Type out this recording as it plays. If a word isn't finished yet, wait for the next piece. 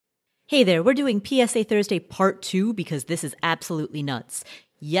Hey there, we're doing PSA Thursday Part 2 because this is absolutely nuts.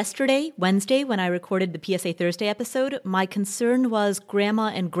 Yesterday, Wednesday, when I recorded the PSA Thursday episode, my concern was Grandma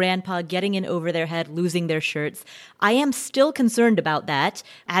and Grandpa getting in over their head, losing their shirts. I am still concerned about that,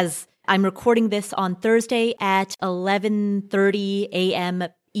 as I'm recording this on Thursday at 11:30 a.m.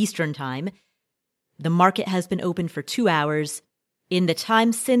 Eastern Time. The market has been open for 2 hours. In the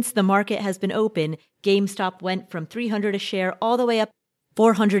time since the market has been open, GameStop went from $300 a share all the way up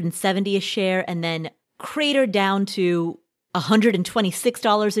 $470 a share, and then cratered down to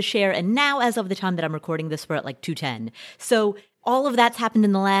 $126 a share. And now, as of the time that I'm recording this, we're at like $210. So all of that's happened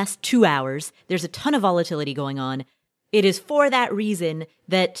in the last 2 hours. There's a ton of volatility going on. It is for that reason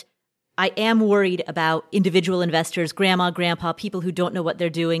that I am worried about individual investors, grandma, grandpa, people who don't know what they're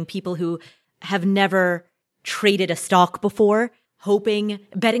doing, people who have never traded a stock before,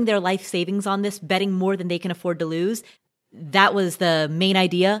 betting their life savings on this, betting more than they can afford to lose. That was the main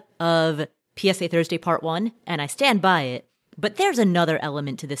idea of PSA Thursday Part 1, and I stand by it. But there's another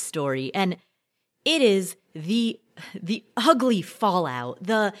element to this story, and it is the ugly fallout,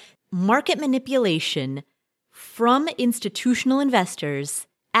 the market manipulation from institutional investors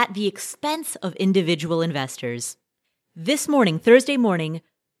at the expense of individual investors. This morning, Thursday morning,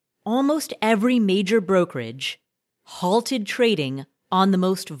 almost every major brokerage halted trading on the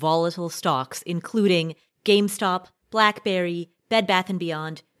most volatile stocks, including GameStop, BlackBerry, Bed Bath &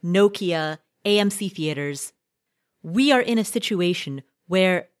 Beyond, Nokia, AMC Theaters. We are in a situation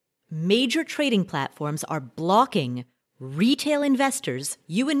where major trading platforms are blocking retail investors,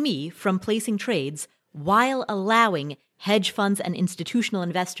 you and me, from placing trades while allowing hedge funds and institutional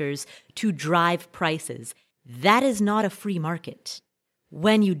investors to drive prices. That is not a free market.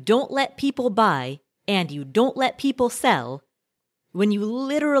 When you don't let people buy and you don't let people sell, when you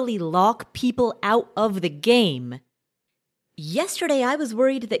literally lock people out of the game. Yesterday, I was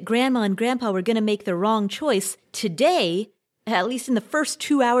worried that Grandma and Grandpa were going to make the wrong choice. Today, at least in the first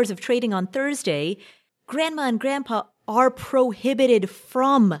 2 hours of trading on Thursday, Grandma and Grandpa are prohibited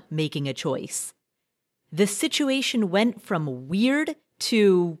from making a choice. The situation went from weird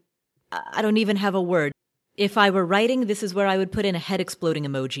to, I don't even have a word. If I were writing, this is where I would put in a head exploding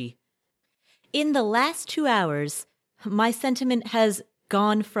emoji. In the last 2 hours, my sentiment has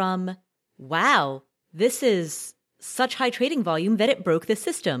gone from, wow, this is such high trading volume that it broke the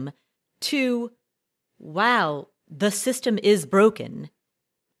system, to, wow, the system is broken.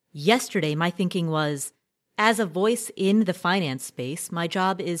 Yesterday, my thinking was, as a voice in the finance space, my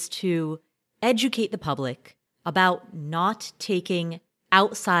job is to educate the public about not taking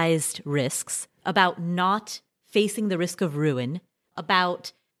outsized risks, about not facing the risk of ruin,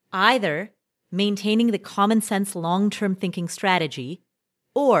 about either maintaining the common sense long-term thinking strategy,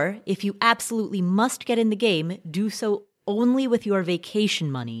 or, if you absolutely must get in the game, do so only with your vacation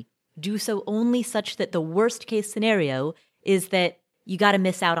money. Do so only such that the worst case scenario is that you got to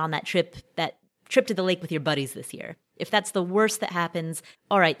miss out on that trip to the lake with your buddies this year. If that's the worst that happens,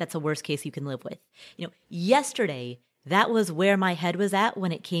 all right, that's a worst case you can live with. Yesterday, that was where my head was at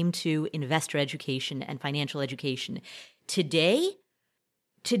when it came to investor education and financial education. Today,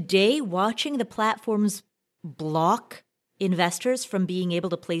 watching the platforms block investors from being able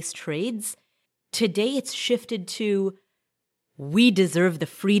to place trades, today it's shifted to, we deserve the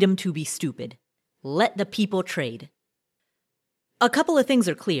freedom to be stupid. Let the people trade. A couple of things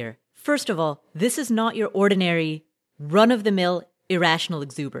are clear. First of all, this is not your ordinary run-of-the-mill irrational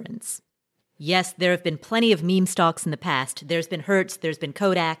exuberance. Yes, there have been plenty of meme stocks in the past. There's been Hertz, there's been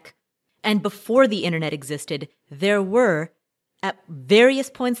Kodak. And before the internet existed, there were, at various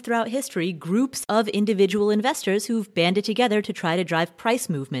points throughout history, groups of individual investors who've banded together to try to drive price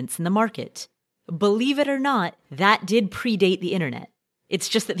movements in the market. Believe it or not, that did predate the internet. It's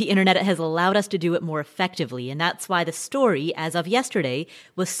just that the internet has allowed us to do it more effectively, and that's why the story, as of yesterday,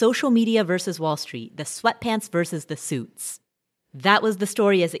 was social media versus Wall Street, the sweatpants versus the suits. That was the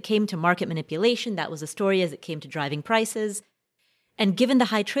story as it came to market manipulation. That was the story as it came to driving prices. And given the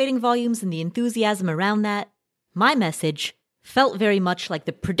high trading volumes and the enthusiasm around that, my message felt very much like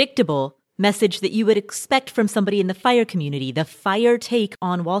the predictable message that you would expect from somebody in the FIRE community, the FIRE take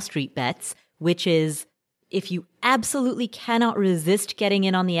on Wall Street bets, which is, if you absolutely cannot resist getting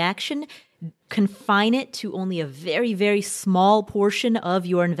in on the action, confine it to only a very, very small portion of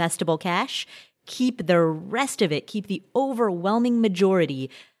your investable cash. Keep the rest of it, keep the overwhelming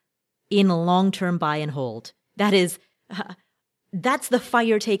majority in long-term buy and hold. That's the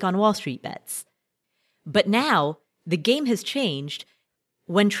FIRE take on Wall Street bets. But now, the game has changed.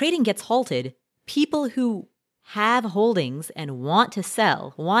 When trading gets halted, people who have holdings and want to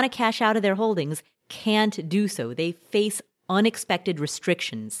sell, want to cash out of their holdings, can't do so. They face unexpected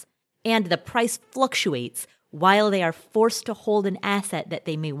restrictions. and the price fluctuates while they are forced to hold an asset that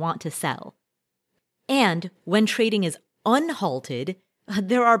they may want to sell. And when trading is unhalted,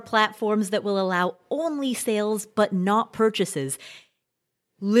 there are platforms that will allow only sales but not purchases.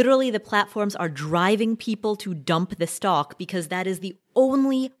 Literally, the platforms are driving people to dump the stock because that is the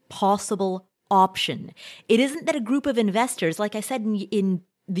only possible option. It isn't that a group of investors, like I said in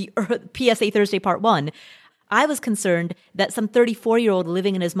the PSA Thursday Part 1, I was concerned that some 34-year-old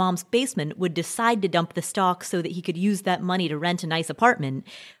living in his mom's basement would decide to dump the stock so that he could use that money to rent a nice apartment.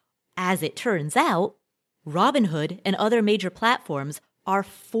 As it turns out, Robinhood and other major platforms are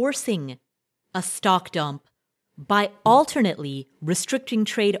forcing a stock dump by alternately restricting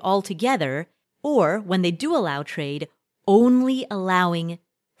trade altogether, or when they do allow trade, only allowing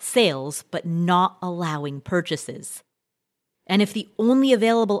sales but not allowing purchases. And if the only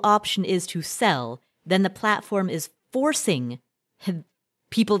available option is to sell, then the platform is forcing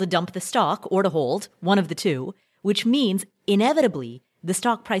people to dump the stock or to hold, one of the two, which means inevitably the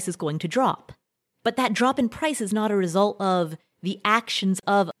stock price is going to drop. But that drop in price is not a result of the actions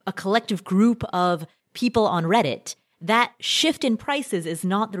of a collective group of people on Reddit. That shift in prices is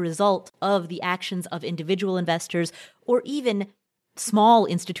not the result of the actions of individual investors or even small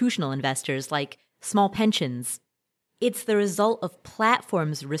institutional investors like small pensions. It's the result of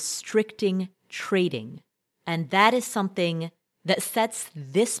platforms restricting trading. And that is something that sets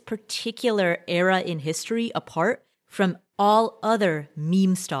this particular era in history apart from all other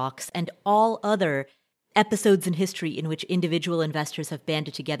meme stocks and all other episodes in history in which individual investors have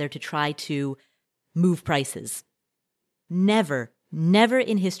banded together to try to move prices. Never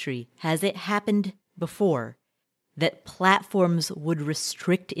in history has it happened before that platforms would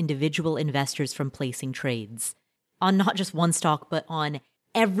restrict individual investors from placing trades on not just one stock, but on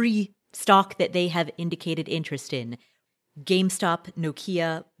every stock that they have indicated interest in. GameStop,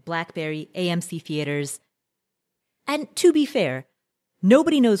 Nokia, BlackBerry, AMC Theaters. And to be fair,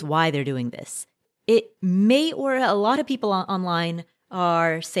 nobody knows why they're doing this. It may, or a lot of people online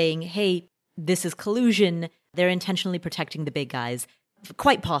are saying, hey, this is collusion. They're intentionally protecting the big guys.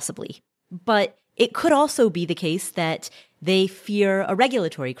 Quite possibly. But it could also be the case that they fear a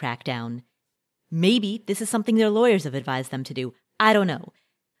regulatory crackdown. Maybe this is something their lawyers have advised them to do. I don't know.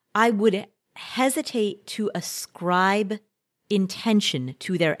 I would hesitate to ascribe intention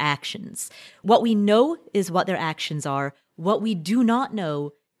to their actions. What we know is what their actions are. What we do not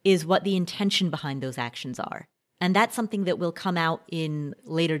know is what the intention behind those actions are. And that's something that will come out in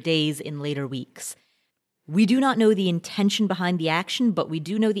later days, in later weeks. We do not know the intention behind the action, but we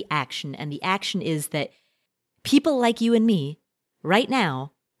do know the action. And the action is that people like you and me, right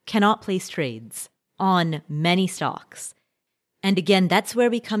now, cannot place trades on many stocks. And again, that's where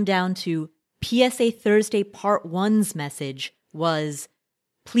we come down to PSA Thursday Part 1's message was,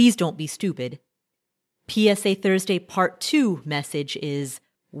 please don't be stupid. PSA Thursday Part 2 message is,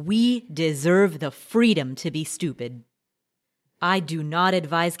 we deserve the freedom to be stupid. I do not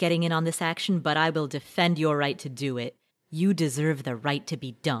advise getting in on this action, but I will defend your right to do it. You deserve the right to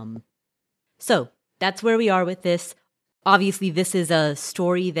be dumb. So, that's where we are with this. Obviously, this is a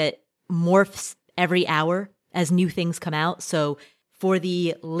story that morphs every hour as new things come out. So, for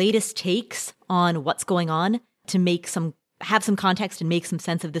the latest takes on what's going on, to have some context and make some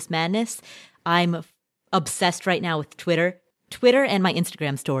sense of this madness, I'm obsessed right now with Twitter and my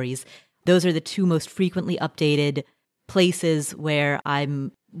Instagram stories. Those are the two most frequently updated places where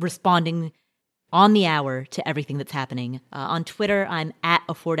I'm responding on the hour to everything that's happening. On Twitter, I'm at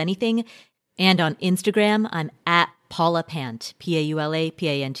AffordAnything. And on Instagram, I'm at Paula Pant,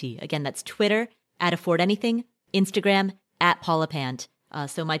 PaulaPant. Again, that's Twitter, at AffordAnything. Instagram, at Paula Pant.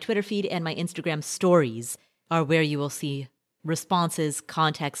 So my Twitter feed and my Instagram stories are where you will see responses,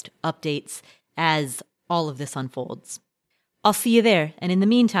 context, updates as all of this unfolds. I'll see you there. And in the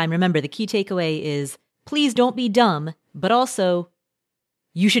meantime, remember, the key takeaway is, please don't be dumb, but also,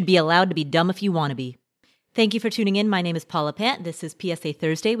 you should be allowed to be dumb if you want to be. Thank you for tuning in. My name is Paula Pant. This is PSA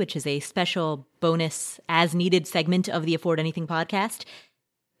Thursday, which is a special bonus as-needed segment of the Afford Anything podcast.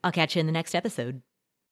 I'll catch you in the next episode.